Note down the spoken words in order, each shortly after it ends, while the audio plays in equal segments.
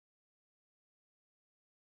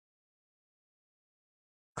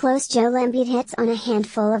Close. Joel Embiid hits on a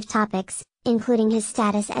handful of topics, including his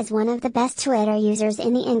status as one of the best Twitter users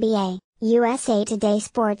in the NBA. USA Today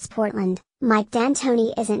Sports. Portland. Mike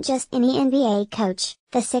D'Antoni isn't just any NBA coach.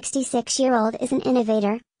 The 66-year-old is an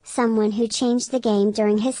innovator, someone who changed the game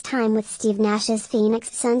during his time with Steve Nash's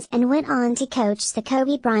Phoenix Suns and went on to coach the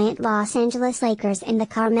Kobe Bryant Los Angeles Lakers and the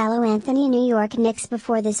Carmelo Anthony New York Knicks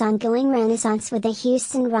before this ongoing renaissance with the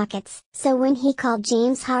Houston Rockets. So when he called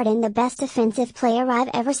James Harden the best defensive player I've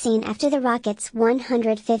ever seen after the Rockets'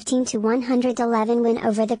 115-111 win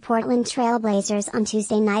over the Portland Trail Blazers on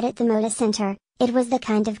Tuesday night at the Moda Center, it was the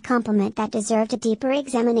kind of compliment that deserved a deeper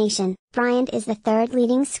examination. Bryant is the third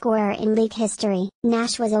leading scorer in league history.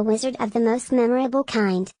 Nash was a wizard of the most memorable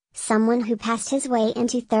kind, someone who passed his way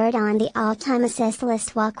into third on the all-time assist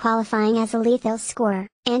list while qualifying as a lethal scorer.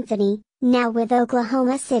 Anthony, now with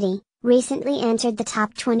Oklahoma City, recently entered the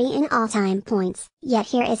top 20 in all-time points. Yet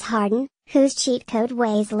here is Harden, whose cheat code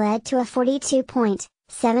ways led to a 42-point,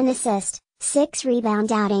 7-assist,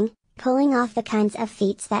 6-rebound outing, pulling off the kinds of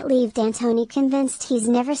feats that leave D'Antoni convinced he's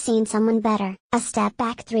never seen someone better. A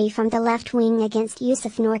step-back three from the left wing against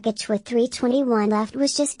Yusuf Nurkic with 3:21 left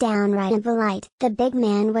was just downright impolite. The big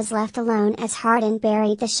man was left alone as Harden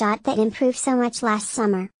buried the shot that improved so much last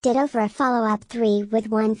summer. Ditto for a follow-up three with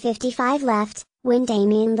 1:55 left, when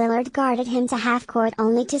Damian Lillard guarded him to half-court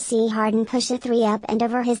only to see Harden push a three up and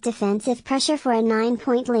over his defensive pressure for a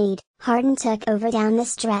 9-point lead. Harden took over down the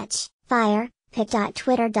stretch. Fire.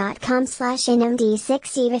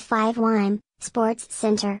 pic.twitter.com/NMD6EVA5WIME, Sports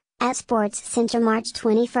Center, at Sports Center March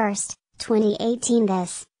 21, 2018.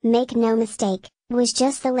 This, make no mistake, was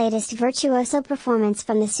just the latest virtuoso performance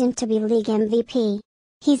from the soon-to-be league MVP.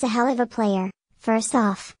 He's a hell of a player, first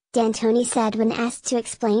off, D'Antoni said when asked to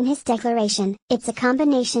explain his declaration. It's a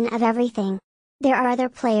combination of everything. There are other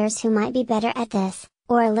players who might be better at this,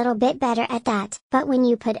 or a little bit better at that. But when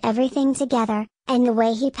you put everything together, and the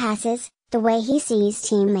way he passes, the way he sees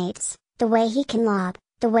teammates, the way he can lob,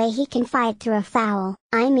 the way he can fight through a foul,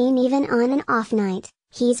 I mean even on an off night,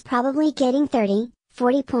 he's probably getting 30,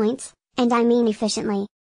 40 points, and I mean efficiently.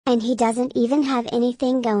 And he doesn't even have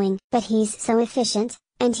anything going. But he's so efficient,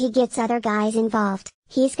 and he gets other guys involved.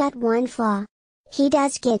 He's got one flaw. He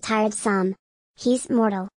does get tired some. He's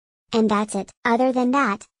mortal. And that's it. Other than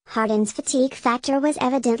that, Harden's fatigue factor was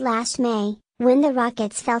evident last May, when the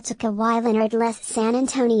Rockets fell to Kawhi Leonard-less San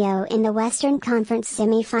Antonio in the Western Conference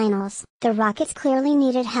semifinals. The Rockets clearly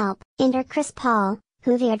needed help. Enter Chris Paul,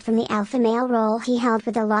 who veered from the alpha male role he held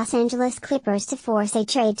with the Los Angeles Clippers to force a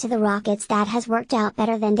trade to the Rockets that has worked out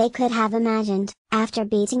better than they could have imagined. After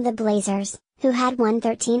beating the Blazers, who had won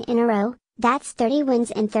 13 in a row, that's 30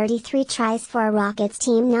 wins and 33 tries for a Rockets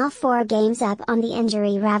team now 4 games up on the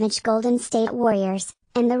injury-ravaged Golden State Warriors.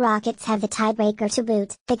 And the Rockets have the tiebreaker to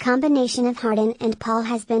boot. The combination of Harden and Paul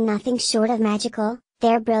has been nothing short of magical,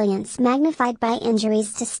 their brilliance magnified by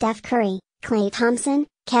injuries to Steph Curry, Klay Thompson,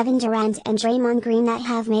 Kevin Durant and Draymond Green that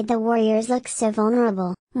have made the Warriors look so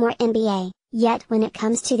vulnerable. More NBA. Yet when it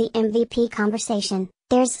comes to the MVP conversation,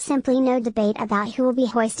 there's simply no debate about who will be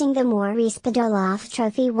hoisting the Maurice Badoloff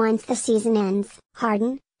trophy once the season ends.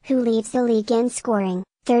 Harden, who leads the league in scoring,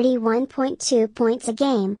 31.2 points a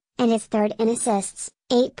game, and is third in assists,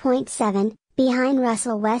 8.7, behind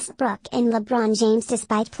Russell Westbrook and LeBron James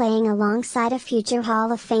despite playing alongside a future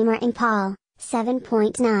Hall of Famer in Paul,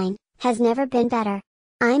 7.9, has never been better.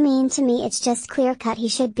 I mean, to me it's just clear-cut he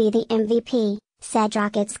should be the MVP, said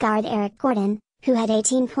Rockets guard Eric Gordon, who had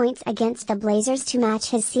 18 points against the Blazers to match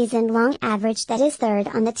his season-long average that is third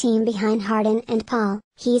on the team behind Harden and Paul.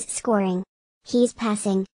 He's scoring. He's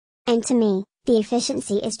passing. And to me, the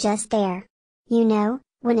efficiency is just there. You know,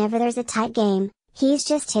 whenever there's a tight game, he's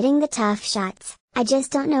just hitting the tough shots. I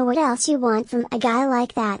just don't know what else you want from a guy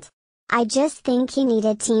like that. I just think he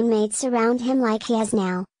needed teammates around him like he has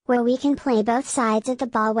now, where we can play both sides of the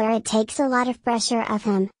ball where it takes a lot of pressure off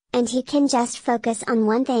him, and he can just focus on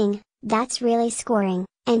one thing, that's really scoring,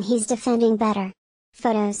 and he's defending better.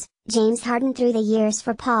 Photos, James Harden through the years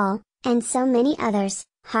for Paul, and so many others,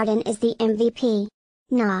 Harden is the MVP.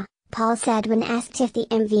 Nah, Paul said when asked if the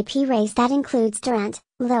MVP race that includes Durant,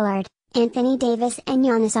 Lillard, Anthony Davis and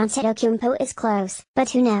Giannis Antetokounmpo is close. But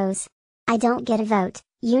who knows? I don't get a vote,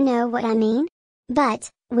 you know what I mean? But,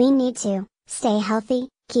 we need to stay healthy,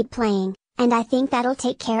 keep playing, and I think that'll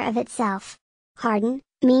take care of itself. Harden,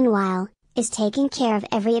 meanwhile, is taking care of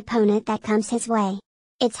every opponent that comes his way.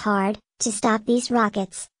 It's hard to stop these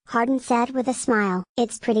Rockets, Harden said with a smile.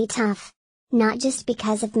 It's pretty tough. Not just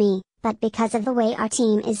because of me, but because of the way our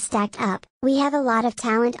team is stacked up. We have a lot of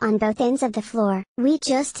talent on both ends of the floor. We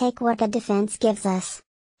just take what the defense gives us.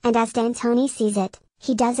 And as D'Antoni sees it,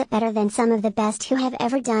 He does it better than some of the best who have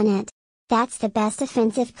ever done it. That's the best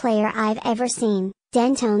offensive player I've ever seen,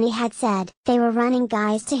 D'Antoni had said. They were running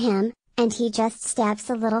guys to him, and he just steps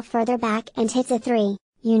a little further back and hits a three.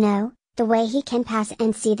 You know, the way he can pass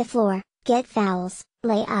and see the floor, get fouls,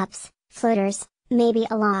 layups, floaters, maybe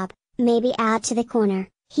a lob, maybe out to the corner.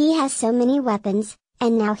 He has so many weapons,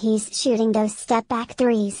 and now he's shooting those step-back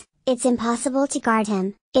threes. It's impossible to guard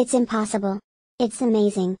him. It's impossible. It's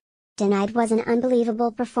amazing. Tonight was an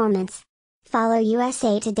unbelievable performance. Follow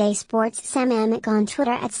USA Today Sports Sam Amick on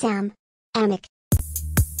Twitter at Sam Amick.